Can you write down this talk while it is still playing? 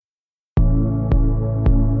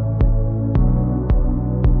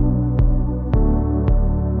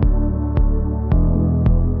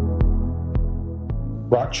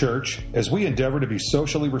Rock Church, as we endeavor to be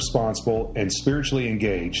socially responsible and spiritually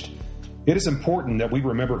engaged, it is important that we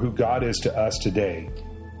remember who God is to us today.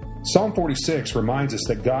 Psalm 46 reminds us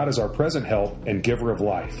that God is our present help and giver of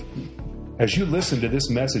life. As you listen to this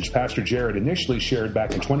message Pastor Jared initially shared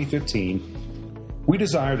back in 2015, we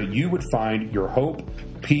desire that you would find your hope,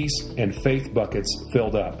 peace, and faith buckets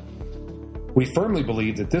filled up. We firmly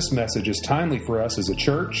believe that this message is timely for us as a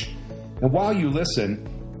church, and while you listen,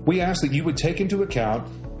 we ask that you would take into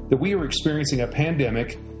account that we are experiencing a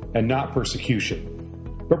pandemic and not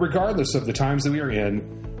persecution. But regardless of the times that we are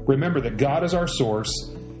in, remember that God is our source,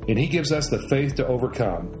 and He gives us the faith to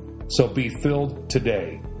overcome. So be filled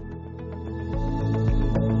today.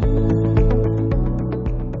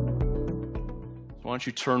 Why don't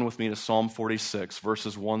you turn with me to Psalm 46,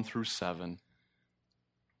 verses 1 through 7.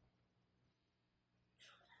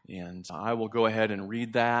 And I will go ahead and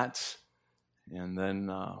read that, and then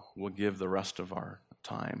we'll give the rest of our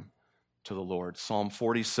time to the Lord. Psalm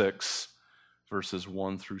 46, verses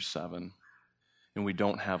 1 through 7. And we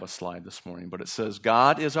don't have a slide this morning, but it says,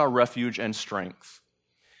 God is our refuge and strength,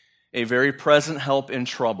 a very present help in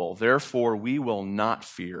trouble. Therefore we will not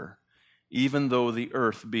fear, even though the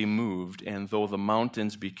earth be moved, and though the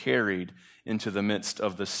mountains be carried into the midst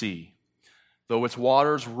of the sea. Though its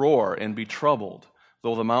waters roar and be troubled,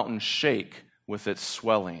 though the mountains shake with its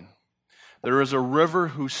swelling. There is a river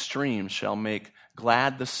whose streams shall make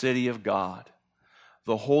glad the city of God,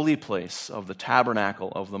 the holy place of the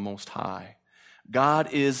tabernacle of the Most High.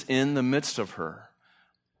 God is in the midst of her.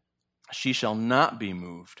 She shall not be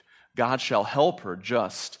moved. God shall help her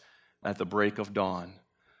just at the break of dawn.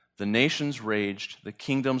 The nations raged, the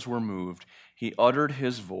kingdoms were moved. He uttered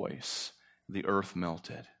his voice, the earth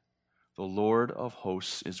melted. The Lord of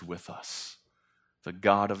hosts is with us. The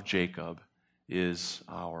God of Jacob is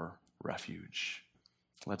our refuge.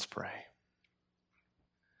 Let's pray.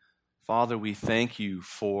 Father, we thank you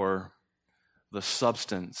for the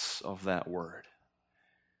substance of that word.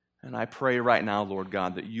 And I pray right now, Lord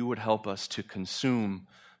God, that you would help us to consume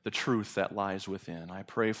the truth that lies within. I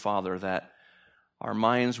pray, Father, that our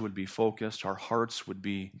minds would be focused, our hearts would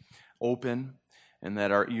be open, and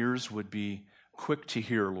that our ears would be quick to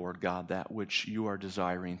hear, Lord God, that which you are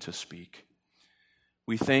desiring to speak.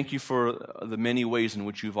 We thank you for the many ways in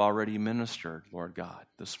which you've already ministered, Lord God,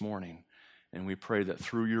 this morning. And we pray that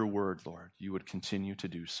through your word, Lord, you would continue to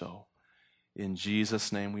do so. In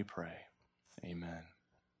Jesus' name we pray. Amen.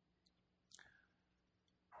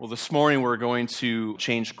 Well, this morning we're going to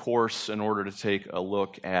change course in order to take a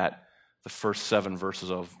look at the first 7 verses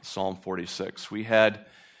of Psalm 46. We had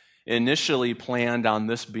initially planned on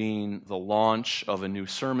this being the launch of a new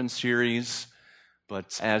sermon series,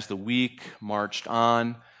 but as the week marched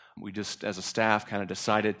on, we just, as a staff, kind of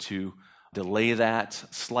decided to delay that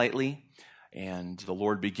slightly, and the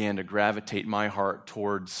Lord began to gravitate my heart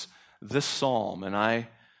towards this psalm, and I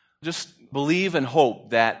just believe and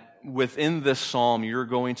hope that within this psalm you're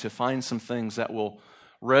going to find some things that will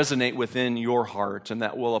resonate within your heart and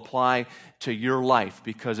that will apply to your life,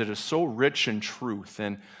 because it is so rich in truth,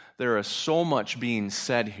 and there is so much being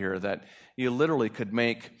said here that you literally could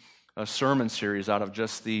make a sermon series out of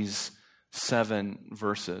just these 7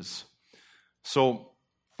 verses. So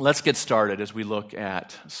let's get started as we look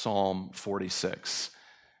at Psalm 46.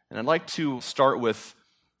 And I'd like to start with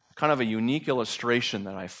kind of a unique illustration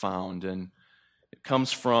that I found, and it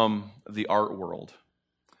comes from the art world.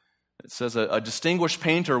 It says a distinguished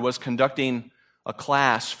painter was conducting a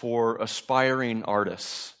class for aspiring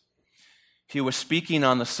artists. He was speaking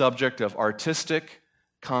on the subject of artistic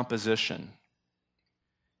composition.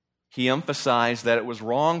 He emphasized that it was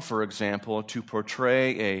wrong, for example, to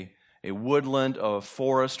portray a woodland, a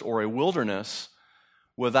forest, or a wilderness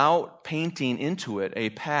without painting into it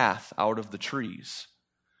a path out of the trees.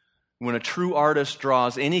 When a true artist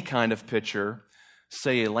draws any kind of picture,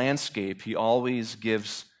 say a landscape, he always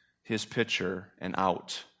gives his picture an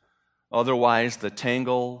out. Otherwise, the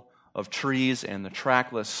tangle of trees and the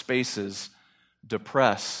trackless spaces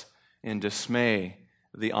depress and dismay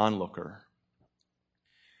the onlooker.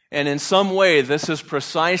 And in some way, this is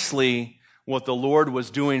precisely what the Lord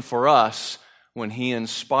was doing for us when He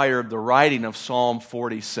inspired the writing of Psalm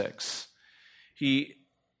 46. He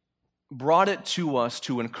brought it to us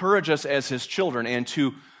to encourage us as His children and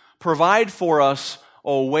to provide for us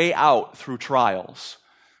a way out through trials,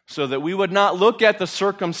 so that we would not look at the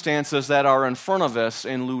circumstances that are in front of us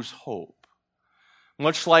and lose hope.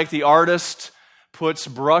 Much like the artist puts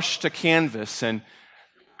brush to canvas and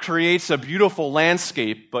creates a beautiful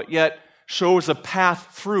landscape, but yet shows a path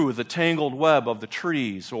through the tangled web of the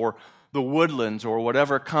trees or the woodlands or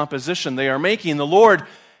whatever composition they are making, the Lord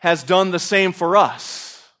has done the same for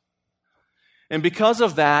us. And because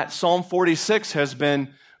of that, Psalm 46 has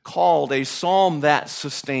been called a psalm that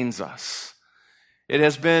sustains us. It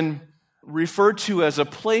has been referred to as a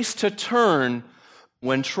place to turn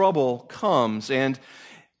when trouble comes. And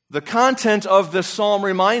the content of this psalm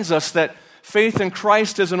reminds us that faith in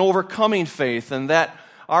Christ is an overcoming faith, and that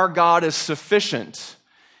our God is sufficient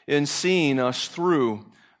in seeing us through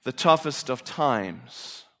the toughest of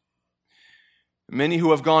times. Many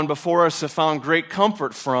who have gone before us have found great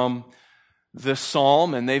comfort from this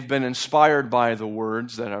psalm, and they've been inspired by the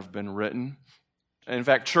words that have been written. In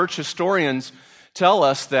fact, church historians tell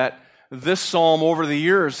us that this psalm over the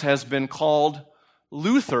years has been called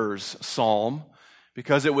Luther's psalm,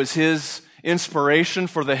 because it was his inspiration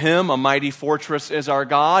for the hymn, "A Mighty Fortress is Our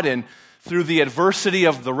God." And through the adversity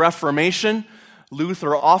of the Reformation,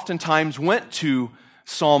 Luther oftentimes went to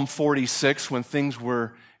Psalm 46 when things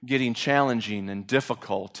were getting challenging and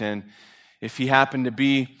difficult. And if he happened to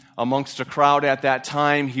be amongst a crowd at that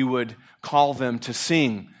time, he would call them to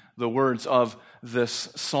sing the words of this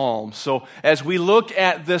psalm. So as we look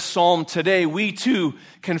at this psalm today, we too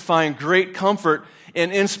can find great comfort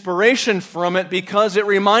and inspiration from it, because it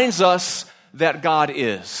reminds us that God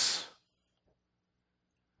is.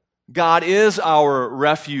 God is our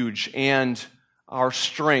refuge and our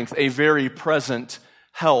strength, a very present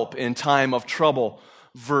help in time of trouble.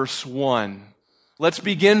 Verse 1. Let's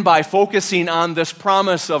begin by focusing on this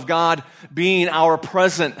promise of God being our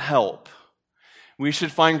present help. We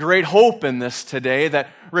should find great hope in this today, that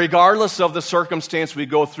regardless of the circumstance we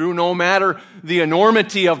go through, no matter the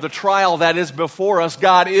enormity of the trial that is before us,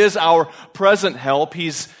 God is our present help.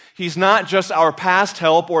 He's not just our past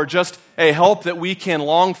help or just a help that we can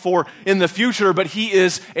long for in the future, but He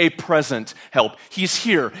is a present help. He's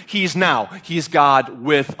here. He's now. He's God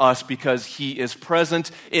with us, because He is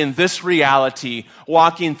present in this reality,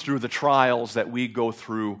 walking through the trials that we go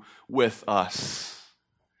through with us.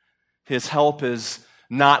 His help is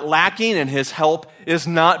not lacking, and His help is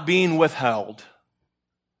not being withheld.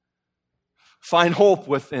 Find hope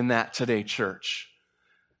within that today, church.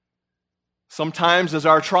 Sometimes as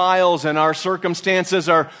our trials and our circumstances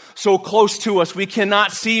are so close to us, we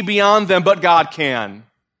cannot see beyond them, but God can,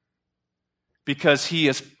 because He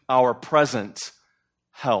is our present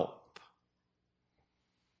help.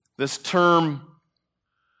 This term,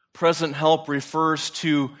 present help, refers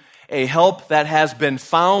to a help that has been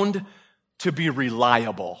found to be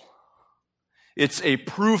reliable. It's a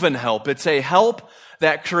proven help. It's a help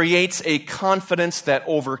that creates a confidence that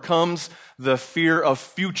overcomes the fear of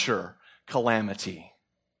future calamity.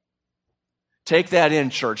 Take that in,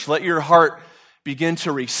 church. Let your heart begin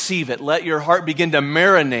to receive it. Let your heart begin to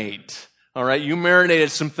marinate. All right, you marinated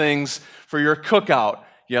some things for your cookout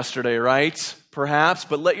yesterday, right? Perhaps,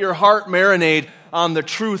 but let your heart marinate on the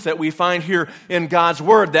truth that we find here in God's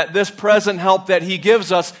Word, that this present help that He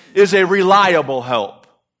gives us is a reliable help.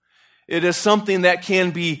 It is something that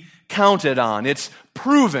can be counted on. It's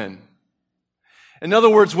proven. In other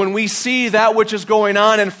words, when we see that which is going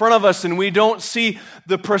on in front of us and we don't see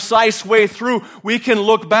the precise way through, we can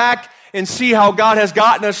look back and see how God has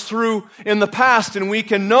gotten us through in the past, and we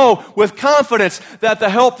can know with confidence that the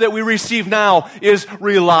help that we receive now is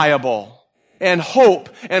reliable. And hope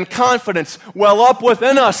and confidence well up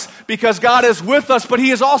within us, because God is with us, but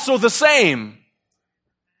He is also the same.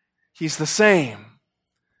 He's the same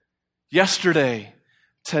yesterday,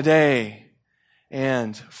 today,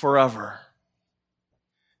 and forever.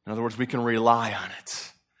 In other words, we can rely on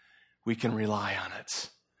it. We can rely on it.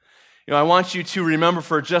 You know, I want you to remember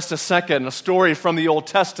for just a second a story from the Old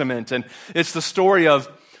Testament, and it's the story of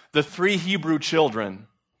the 3 Hebrew children,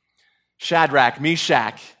 Shadrach,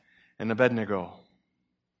 Meshach, and Abednego.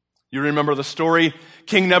 You remember the story?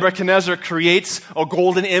 King Nebuchadnezzar creates a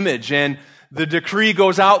golden image, and the decree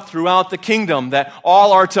goes out throughout the kingdom that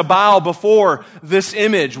all are to bow before this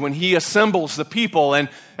image when he assembles the people. And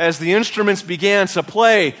as the instruments began to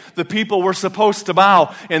play, the people were supposed to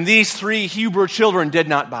bow, and these 3 Hebrew children did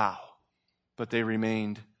not bow, but they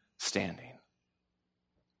remained standing.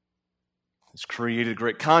 This created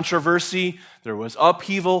great controversy. There was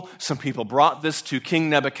upheaval. Some people brought this to King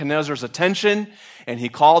Nebuchadnezzar's attention, and he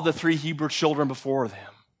called the 3 Hebrew children before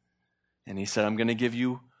them. And he said, I'm going to give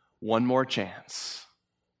you one more chance.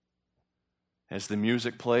 As the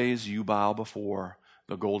music plays, you bow before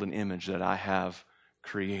the golden image that I have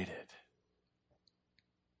created.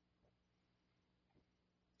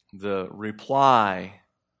 The reply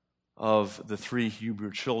of the 3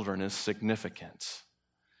 Hebrew children is significant.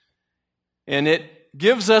 And it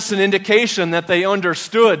gives us an indication that they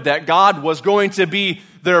understood that God was going to be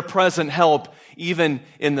their present help, even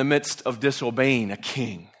in the midst of disobeying a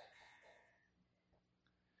king.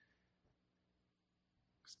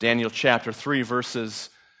 Daniel chapter 3, verses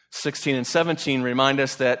 16 and 17 remind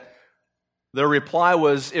us that their reply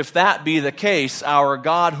was, if that be the case, our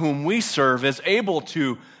God whom we serve is able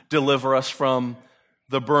to deliver us from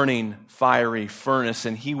the burning fiery furnace,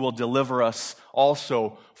 and he will deliver us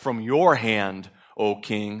also from your hand, O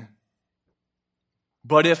king.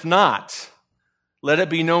 But if not, let it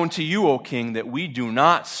be known to you, O king, that we do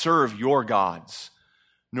not serve your gods,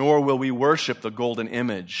 nor will we worship the golden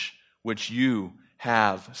image which you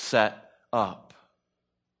have set up.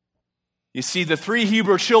 You see, the three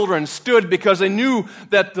Hebrew children stood because they knew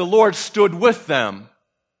that the Lord stood with them.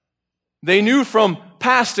 They knew from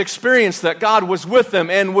past experience that God was with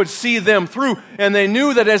them and would see them through. And they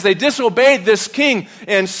knew that as they disobeyed this king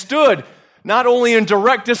and stood not only in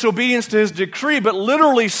direct disobedience to his decree, but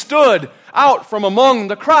literally stood out from among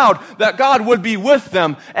the crowd, that God would be with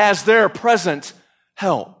them as their present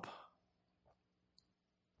help.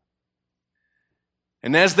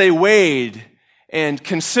 And as they weighed and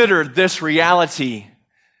considered this reality,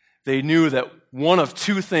 they knew that one of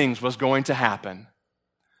two things was going to happen.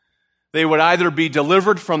 They would either be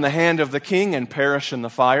delivered from the hand of the king and perish in the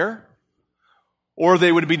fire, or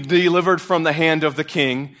they would be delivered from the hand of the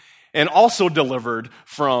king and also delivered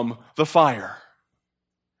from the fire.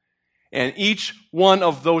 And each one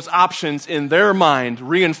of those options in their mind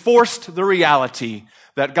reinforced the reality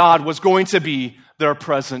that God was going to be their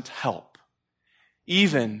present help,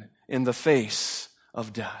 even in the face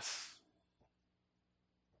of death.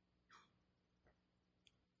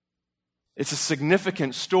 It's a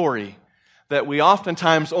significant story that we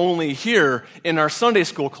oftentimes only hear in our Sunday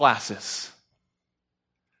school classes.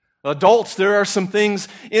 Adults, there are some things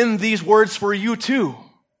in these words for you too.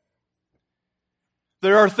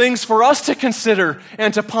 There are things for us to consider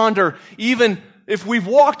and to ponder, even if we've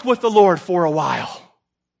walked with the Lord for a while.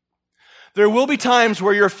 There will be times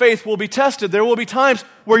where your faith will be tested. There will be times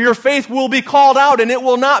where your faith will be called out, and it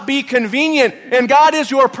will not be convenient. And God is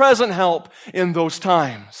your present help in those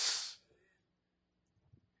times.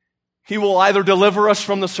 He will either deliver us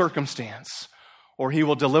from the circumstance, or he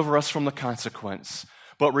will deliver us from the consequence.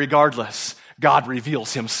 But regardless, God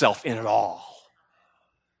reveals himself in it all.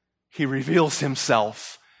 He reveals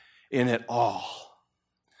himself in it all.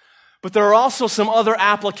 But there are also some other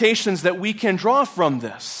applications that we can draw from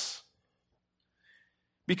this.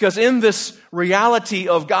 Because in this reality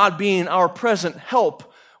of God being our present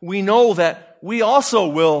help, we know that we also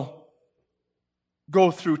will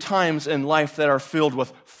go through times in life that are filled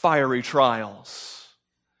with fiery trials.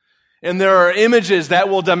 And there are images that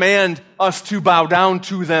will demand us to bow down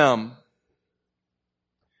to them.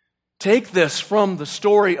 Take this from the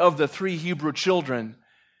story of the three Hebrew children,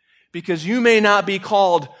 because you may not be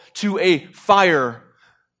called to a fire,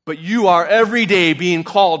 but you are every day being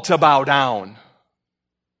called to bow down.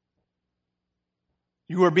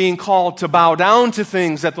 You are being called to bow down to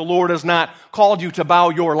things that the Lord has not called you to bow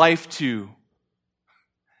your life to.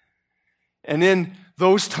 And in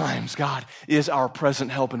those times, God is our present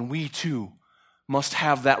help, and we too must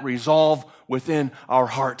have that resolve within our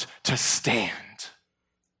heart to stand,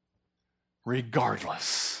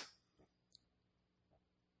 regardless.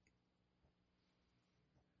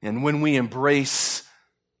 And when we embrace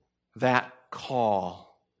that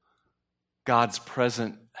call, God's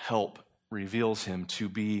present help reveals him to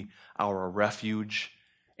be our refuge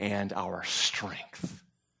and our strength.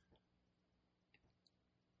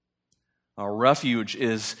 Our refuge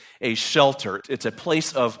is a shelter. It's a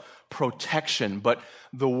place of protection, but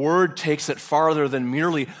the word takes it farther than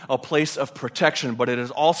merely a place of protection, but it is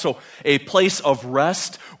also a place of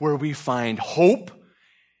rest where we find hope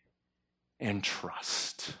and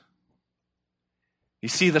trust. You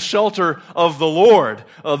see, the shelter of the Lord,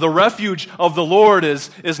 the refuge of the Lord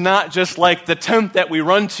is not just like the tent that we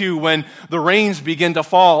run to when the rains begin to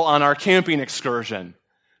fall on our camping excursion.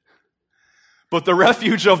 But the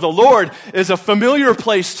refuge of the Lord is a familiar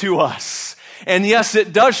place to us. And yes,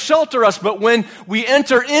 it does shelter us, but when we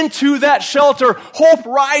enter into that shelter, hope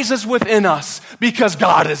rises within us because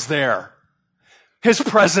God is there. His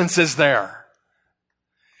presence is there.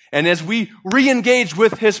 And as we re-engage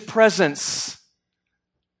with his presence,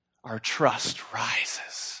 our trust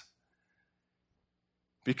rises.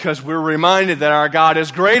 Because we're reminded that our God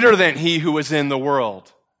is greater than he who is in the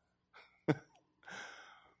world.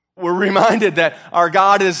 We're reminded that our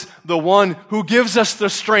God is the one who gives us the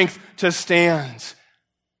strength to stand.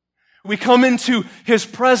 We come into his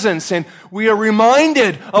presence and we are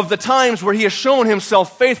reminded of the times where he has shown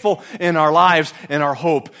himself faithful in our lives, and our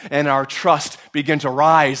hope and our trust begin to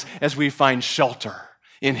rise as we find shelter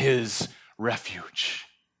in his refuge.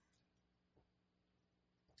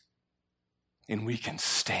 And we can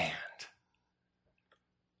stand.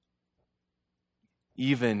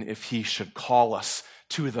 even if he should call us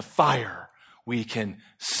to the fire, we can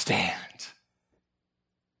stand.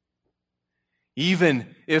 Even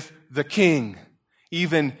if the king,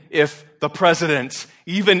 even if the president,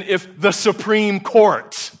 even if the Supreme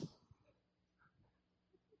Court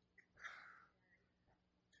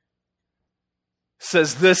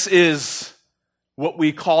says this is what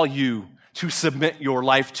we call you to submit your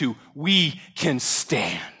life to, we can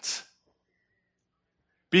stand.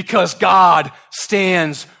 Because God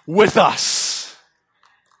stands with us.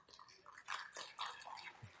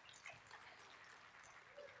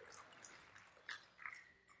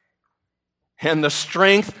 And the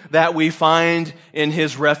strength that we find in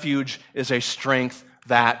his refuge is a strength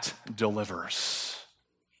that delivers.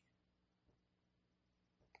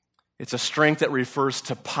 It's a strength that refers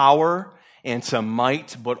to power and to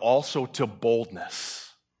might, but also to boldness.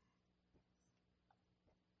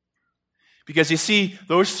 Because you see,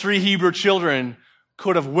 those 3 Hebrew children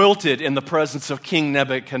could have wilted in the presence of King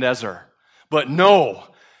Nebuchadnezzar. But no,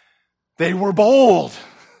 they were bold.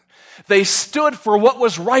 They stood for what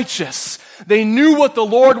was righteous. They knew what the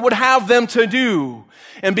Lord would have them to do.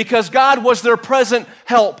 And because God was their present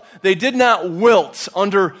help, they did not wilt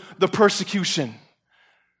under the persecution,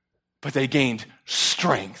 but they gained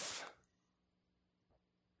strength.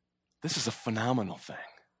 This is a phenomenal thing.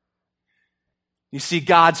 You see,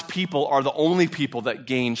 God's people are the only people that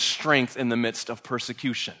gain strength in the midst of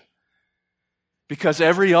persecution. Because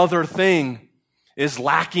every other thing is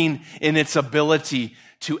lacking in its ability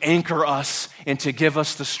to anchor us and to give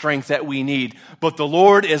us the strength that we need. But the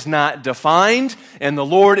Lord is not defined, and the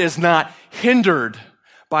Lord is not hindered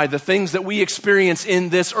by the things that we experience in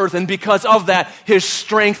this earth. And because of that, his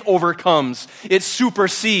strength overcomes. It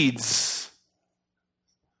supersedes.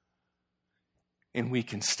 And we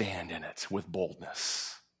can stand in it with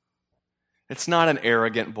boldness. It's not an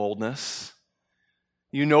arrogant boldness.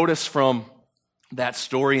 You notice from that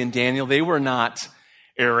story in Daniel, they were not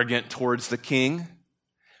arrogant towards the king.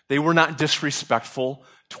 They were not disrespectful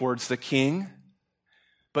towards the king.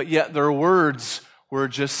 But yet their words were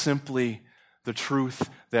just simply the truth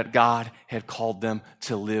that God had called them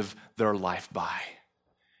to live their life by.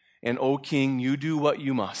 And, O king, you do what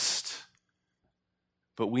you must.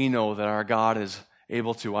 But we know that our God is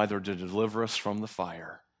able to either to deliver us from the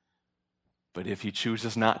fire, but if he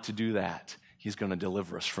chooses not to do that, he's going to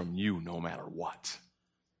deliver us from you no matter what.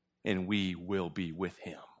 And we will be with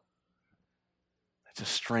him. It's a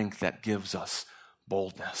strength that gives us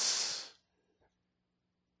boldness.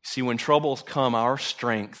 See, when troubles come, our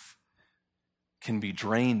strength can be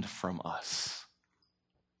drained from us.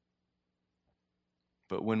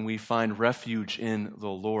 But when we find refuge in the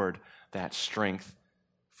Lord, that strength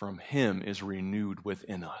from him is renewed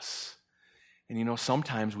within us. And you know,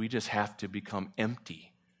 sometimes we just have to become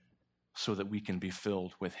empty so that we can be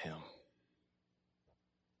filled with him.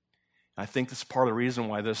 I think that's part of the reason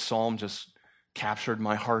why this psalm just captured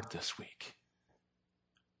my heart this week.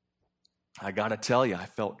 I got to tell you, I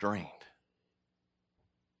felt drained.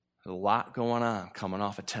 There's a lot going on coming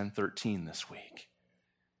off of 10:13 this week.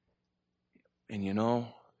 And you know,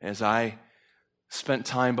 as I spent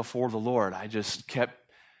time before the Lord, I just kept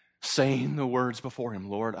saying the words before him,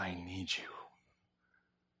 Lord, I need you.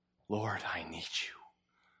 Lord, I need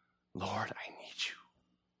you. Lord, I need you.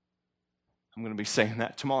 I'm going to be saying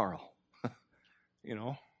that tomorrow. You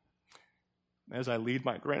know, as I lead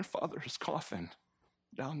my grandfather's coffin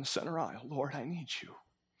down the center aisle, Lord, I need you.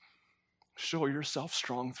 Show yourself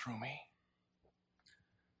strong through me.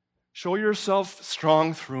 Show yourself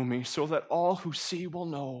strong through me so that all who see will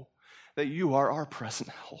know that you are our present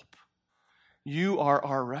help. You are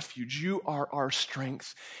our refuge. You are our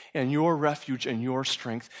strength. And your refuge and your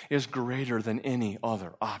strength is greater than any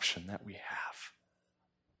other option that we have.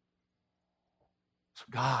 So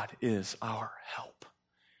God is our help.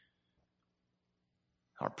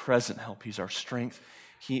 Our present help. He's our strength.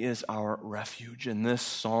 He is our refuge. And this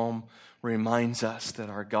psalm reminds us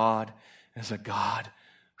that our God is a God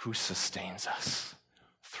who sustains us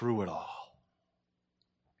through it all.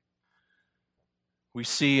 We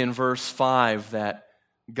see in verse 5 that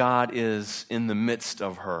God is in the midst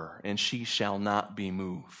of her, and she shall not be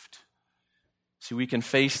moved. See, we can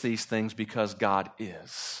face these things because God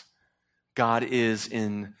is. God is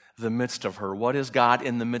in the midst of her. What is God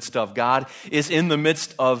in the midst of? God is in the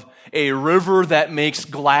midst of a river that makes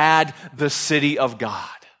glad the city of God.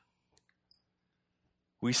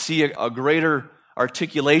 We see a greater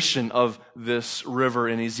articulation of this river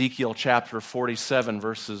in Ezekiel chapter 47,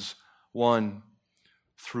 verses 1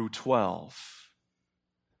 through 12.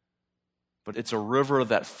 But it's a river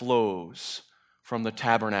that flows from the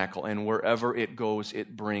tabernacle, and wherever it goes,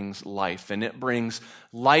 it brings life. And it brings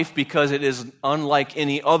life because it is unlike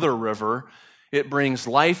any other river. It brings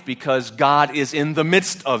life because God is in the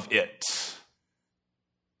midst of it.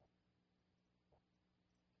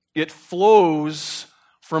 It flows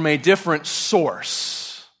from a different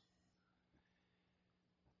source.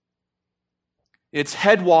 Its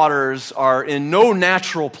headwaters are in no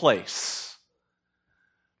natural place,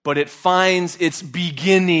 but it finds its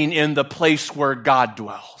beginning in the place where God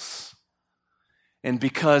dwells. And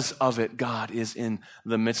because of it, God is in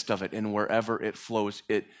the midst of it, and wherever it flows,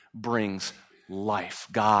 it brings life.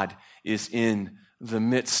 God is in the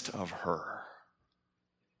midst of her.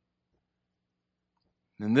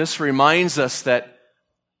 And this reminds us that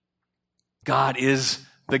God is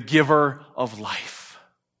the giver of life.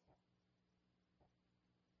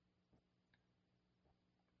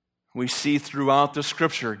 We see throughout the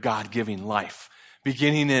Scripture God giving life,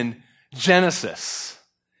 beginning in Genesis,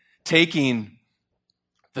 taking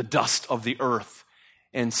the dust of the earth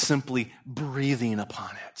and simply breathing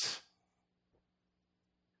upon it.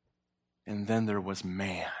 And then there was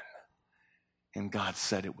man, and God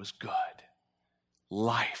said it was good.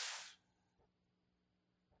 Life.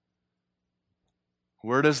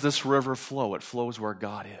 Where does this river flow? It flows where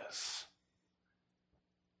God is,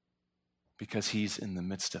 because He's in the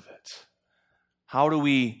midst of it. How do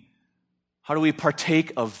we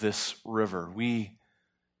partake of this river? We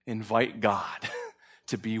invite God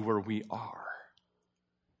to be where we are.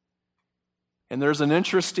 And there's an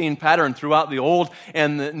interesting pattern throughout the Old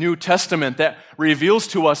and the New Testament that reveals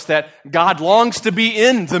to us that God longs to be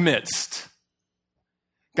in the midst.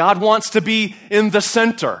 God wants to be in the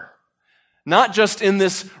center, not just in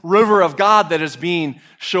this river of God that is being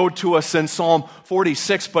showed to us in Psalm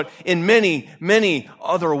 46, but in many, many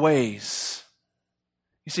other ways.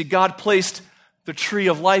 You see, God placed the tree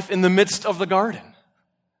of life in the midst of the garden.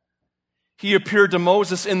 He appeared to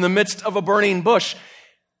Moses in the midst of a burning bush.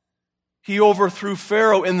 He overthrew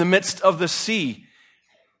Pharaoh in the midst of the sea.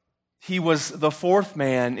 He was the fourth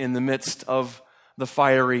man in the midst of the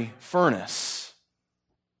fiery furnace.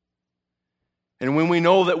 And when we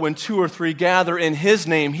know that when two or three gather in His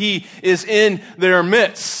name, He is in their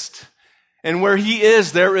midst. And where He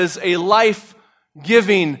is, there is a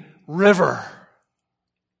life-giving river.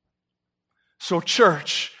 So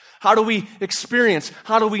church, how do we experience?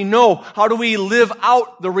 How do we know? How do we live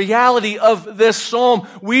out the reality of this psalm?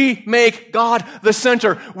 We make God the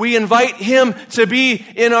center. We invite Him to be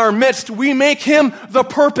in our midst. We make Him the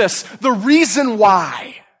purpose, the reason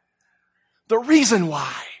why. The reason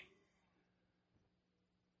why.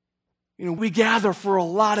 We gather for a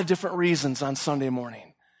lot of different reasons on Sunday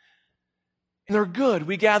morning. And they're good.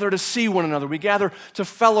 We gather to see one another. We gather to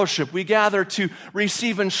fellowship. We gather to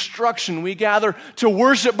receive instruction. We gather to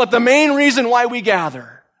worship. But the main reason why we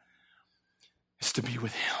gather is to be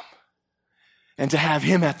with Him and to have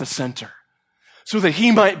Him at the center so that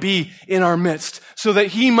He might be in our midst, so that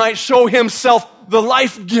He might show Himself the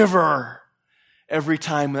life giver every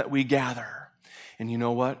time that we gather. And you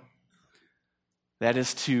know what? That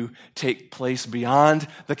is to take place beyond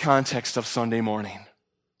the context of Sunday morning.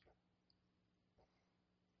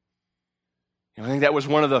 I think that was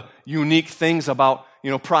one of the unique things about,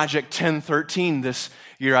 Project 1013 this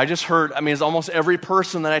year. I just heard, it's almost every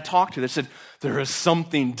person that I talked to that said, there is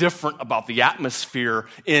something different about the atmosphere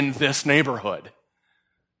in this neighborhood.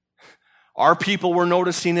 Our people were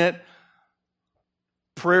noticing it.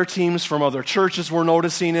 Prayer teams from other churches were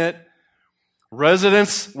noticing it.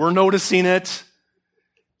 Residents were noticing it.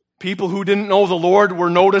 People who didn't know the Lord were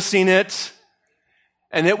noticing it.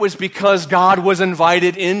 And it was because God was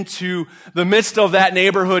invited into the midst of that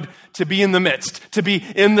neighborhood to be in the midst, to be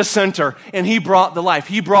in the center. And He brought the life.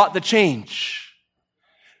 He brought the change.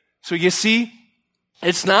 So you see,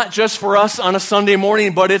 it's not just for us on a Sunday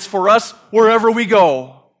morning, but it's for us wherever we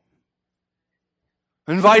go.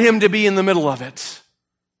 Invite Him to be in the middle of it.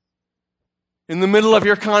 In the middle of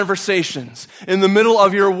your conversations. In the middle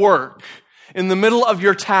of your work. In the middle of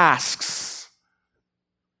your tasks,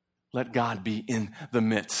 let God be in the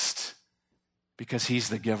midst because He's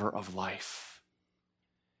the giver of life.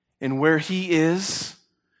 And where He is,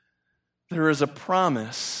 there is a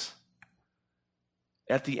promise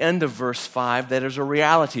at the end of verse 5 that is a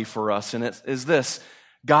reality for us, and it is this: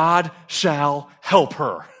 God shall help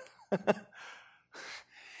her.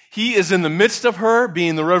 He is in the midst of her,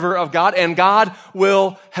 being the river of God, and God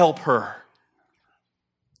will help her.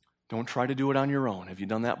 Don't try to do it on your own. Have you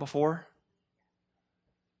done that before?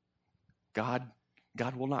 God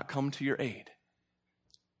will not come to your aid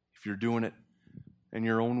if you're doing it in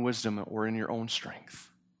your own wisdom or in your own strength.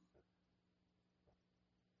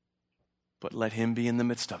 but let him be in the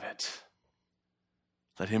midst of it.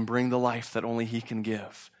 Let him bring the life that only he can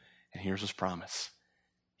give. And here's his promise.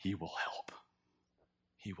 He will help.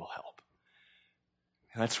 He will help.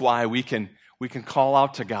 And that's why we can call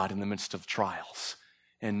out to God in the midst of trials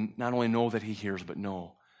and not only know that he hears, but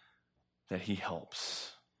know that he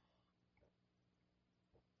helps.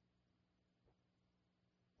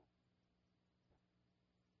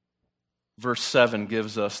 Verse 7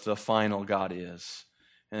 gives us the final God is.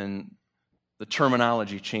 And the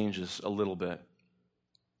terminology changes a little bit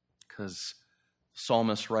because the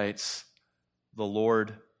psalmist writes, the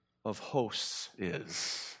Lord of hosts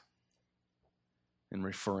is, in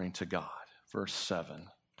referring to God. Verse 7,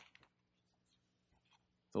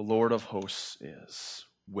 the Lord of hosts is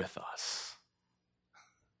with us.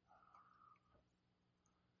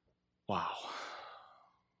 Wow.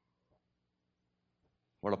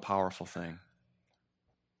 What a powerful thing.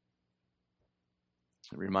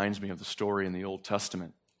 It reminds me of the story in the Old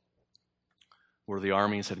Testament where the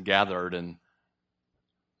armies had gathered and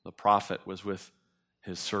the prophet was with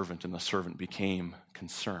his servant and the servant became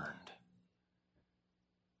concerned.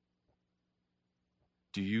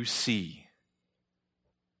 Do you see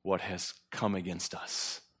what has come against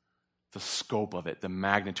us? The scope of it, the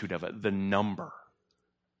magnitude of it, the number.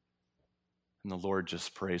 And the Lord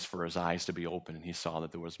just prays for his eyes to be open, and he saw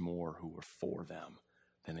that there was more who were for them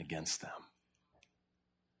than against them.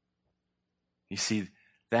 You see,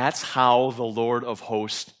 that's how the Lord of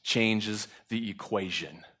hosts changes the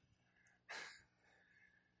equation.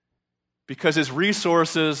 Because his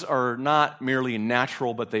resources are not merely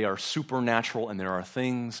natural, but they are supernatural, and there are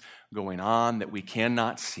things going on that we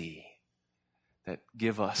cannot see that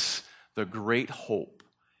give us the great hope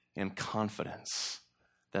and confidence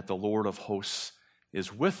that the Lord of hosts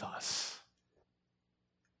is with us.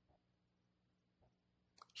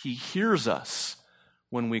 He hears us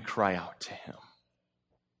when we cry out to him.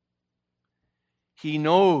 He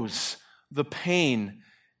knows the pain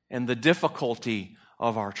and the difficulty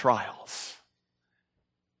of our trials.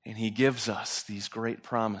 And he gives us these great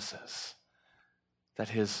promises that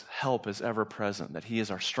his help is ever present, that he is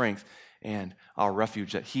our strength and our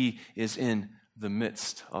refuge, that he is in the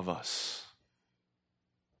midst of us.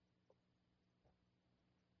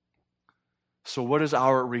 So what is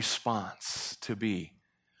our response to be?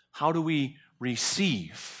 How do we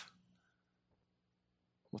receive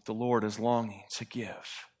what the Lord is longing to give?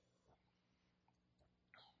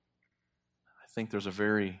 I think there's a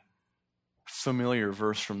very familiar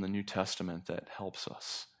verse from the New Testament that helps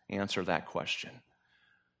us answer that question.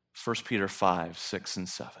 1 Peter 5, 6, and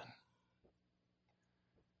 7.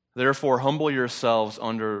 Therefore, humble yourselves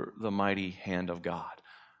under the mighty hand of God.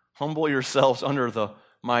 Humble yourselves under the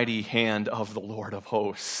mighty hand of the Lord of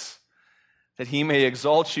hosts, that he may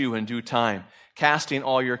exalt you in due time, casting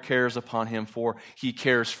all your cares upon him, for he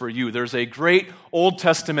cares for you. There's a great Old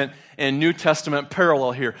Testament and New Testament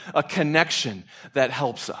parallel here, a connection that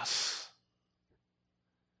helps us.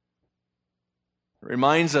 It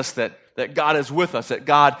reminds us that God is with us, that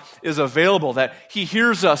God is available, that he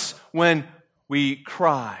hears us when we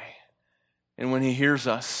cry, and when he hears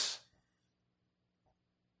us,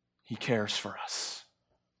 he cares for us.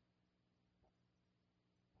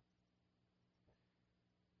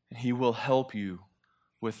 And he will help you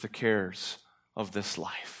with the cares of this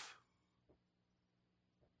life.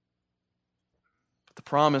 But the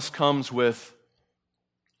promise comes with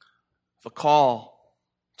the call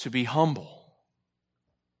to be humble,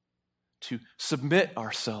 to submit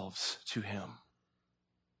ourselves to him,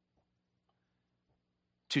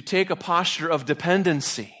 to take a posture of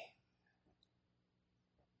dependency,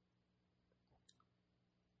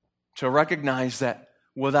 to recognize that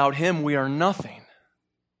without him we are nothing.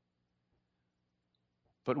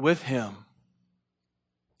 But with him,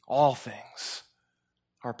 all things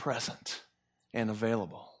are present and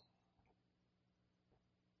available.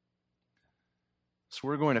 So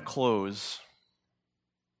we're going to close.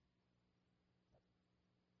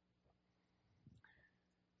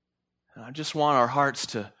 And I just want our hearts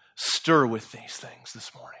to stir with these things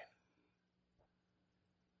this morning.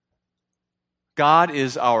 God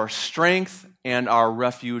is our strength and our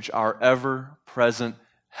refuge, our ever-present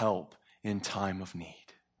help in time of need.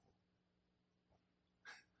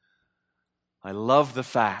 I love the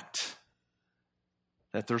fact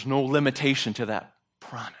that there's no limitation to that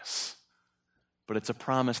promise, but it's a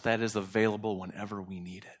promise that is available whenever we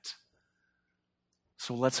need it.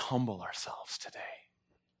 So let's humble ourselves today.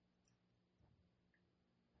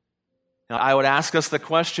 Now, I would ask us the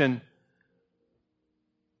question,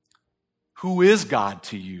 who is God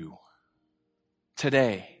to you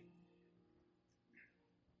today?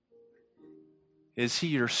 Is He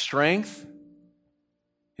your strength?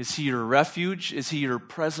 Is He your refuge? Is He your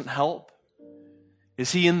present help?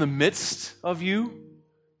 Is He in the midst of you?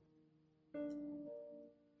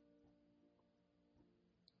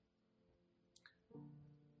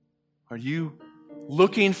 Are you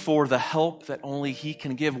looking for the help that only He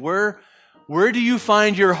can give? Where do you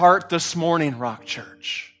find your heart this morning, Rock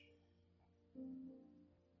Church?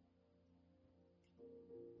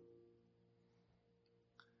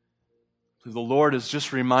 The Lord is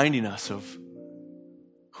just reminding us of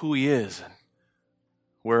who He is and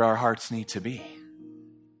where our hearts need to be.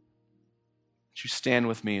 Would you stand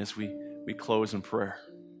with me as we close in prayer?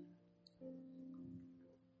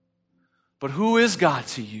 But who is God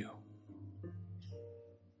to you?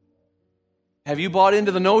 Have you bought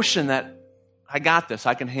into the notion that I got this,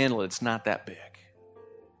 I can handle it, it's not that big?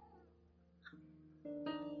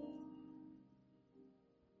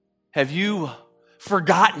 Have you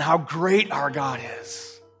forgotten how great our God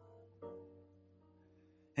is?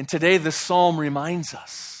 And today this psalm reminds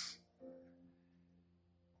us.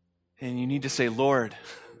 And you need to say, Lord,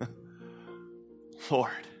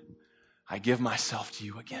 Lord, I give myself to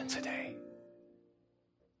you again today.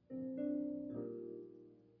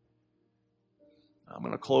 I'm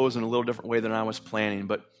going to close in a little different way than I was planning,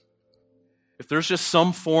 but if there's just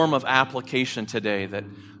some form of application today that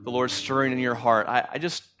the Lord's stirring in your heart, I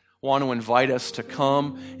just want to invite us to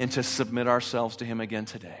come and to submit ourselves to Him again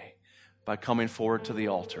today by coming forward to the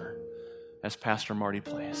altar as Pastor Marty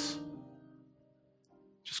plays.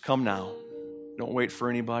 Just come now. Don't wait for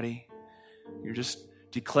anybody. You're just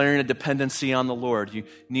declaring a dependency on the Lord. You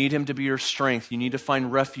need Him to be your strength. You need to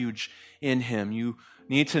find refuge in Him. You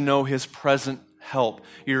need to know His present help.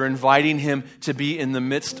 You're inviting Him to be in the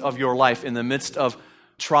midst of your life, in the midst of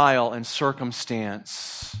trial and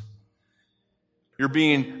circumstance. You're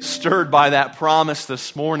being stirred by that promise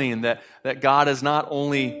this morning that God is not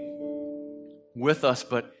only with us,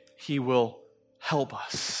 but He will help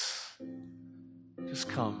us. Just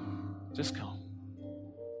come. Just come.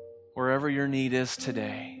 Wherever your need is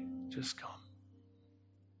today, just come.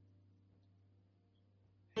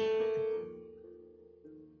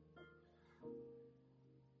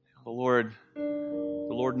 The Lord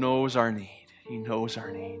knows our need. He knows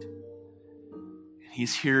our need. And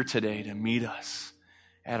He's here today to meet us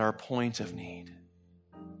at our point of need.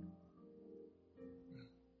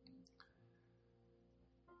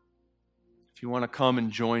 If you want to come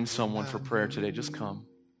and join someone for prayer today, just come.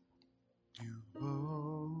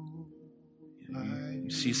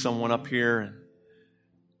 You see someone up here, and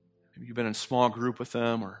maybe you've been in small group with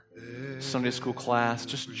them or Sunday school class,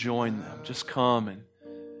 just join them. Just come and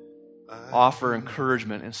offer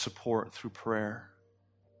encouragement and support through prayer.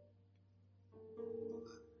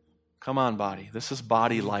 Come on, body. This is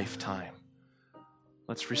body life time.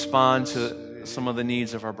 Let's respond to some of the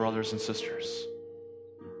needs of our brothers and sisters.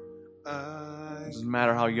 It doesn't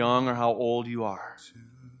matter how young or how old you are.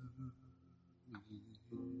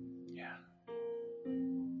 Yeah.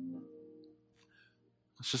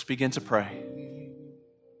 Let's just begin to pray.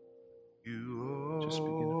 Just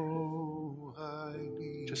begin to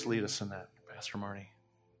pray. Just lead us in that, Pastor Marty.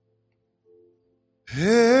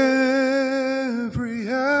 Every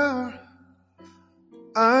hour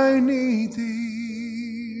I need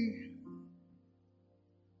Thee.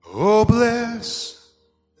 Oh, bless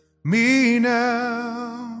me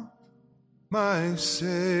now, my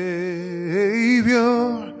Savior.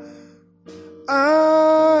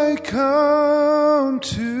 I come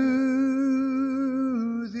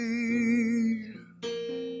to Thee,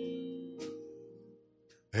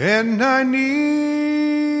 and I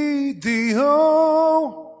need Thee,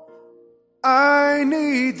 oh, I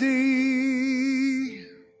need Thee.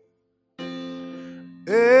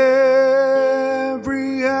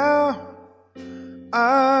 Every hour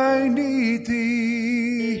I need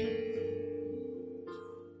Thee.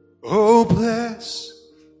 Oh, bless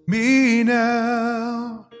me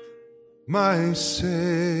now, my Savior.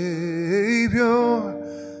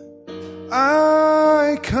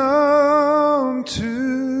 I come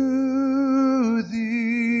to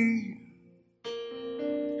Thee.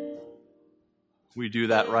 We do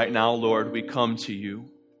that right now, Lord. We come to You.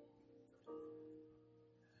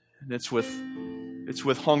 And it's with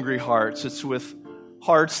hungry hearts. It's with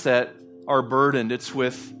hearts that are burdened. It's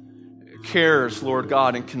with cares, Lord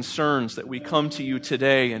God, and concerns that we come to You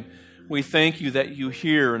today. And we thank You that You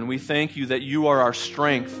hear, and we thank You that You are our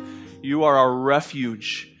strength. You are our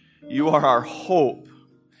refuge. You are our hope.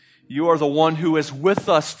 You are the one who is with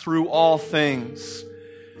us through all things.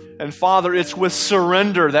 And Father, it's with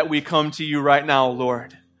surrender that we come to You right now,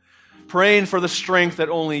 Lord. Praying for the strength that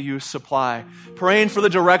only You supply. Praying for the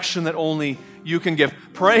direction that only you can give.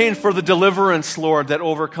 Praying for the deliverance, Lord, that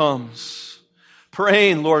overcomes.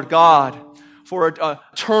 Praying, Lord God, for a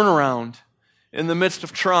turnaround in the midst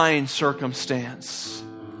of trying circumstance.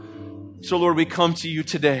 So, Lord, we come to you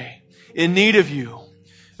today in need of you,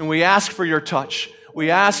 and we ask for your touch.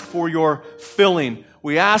 We ask for your filling.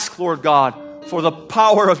 We ask, Lord God, for the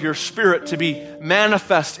power of your Spirit to be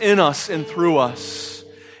manifest in us and through us.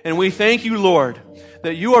 And we thank you, Lord,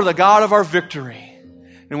 that you are the God of our victory.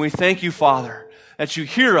 And we thank you, Father, that you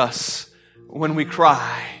hear us when we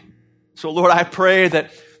cry. So, Lord, I pray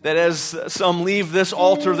that as some leave this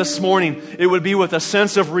altar this morning, it would be with a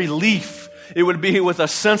sense of relief. It would be with a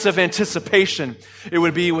sense of anticipation. It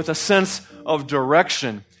would be with a sense of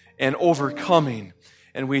direction and overcoming.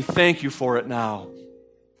 And we thank you for it now.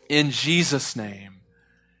 In Jesus' name,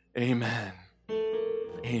 amen.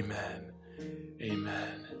 Amen.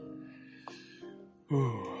 Amen.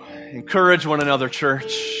 Ooh. Encourage one another,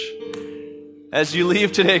 church. As you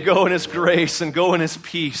leave today, go in His grace and go in His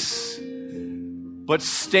peace. But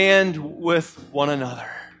stand with one another.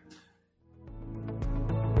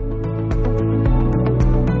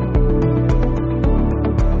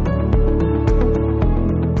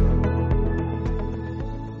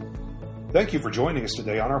 Thank you for joining us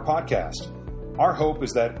today on our podcast. Our hope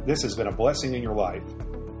is that this has been a blessing in your life.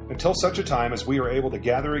 Until such a time as we are able to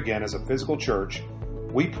gather again as a physical church,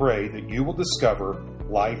 we pray that you will discover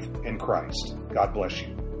life in Christ. God bless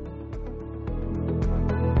you.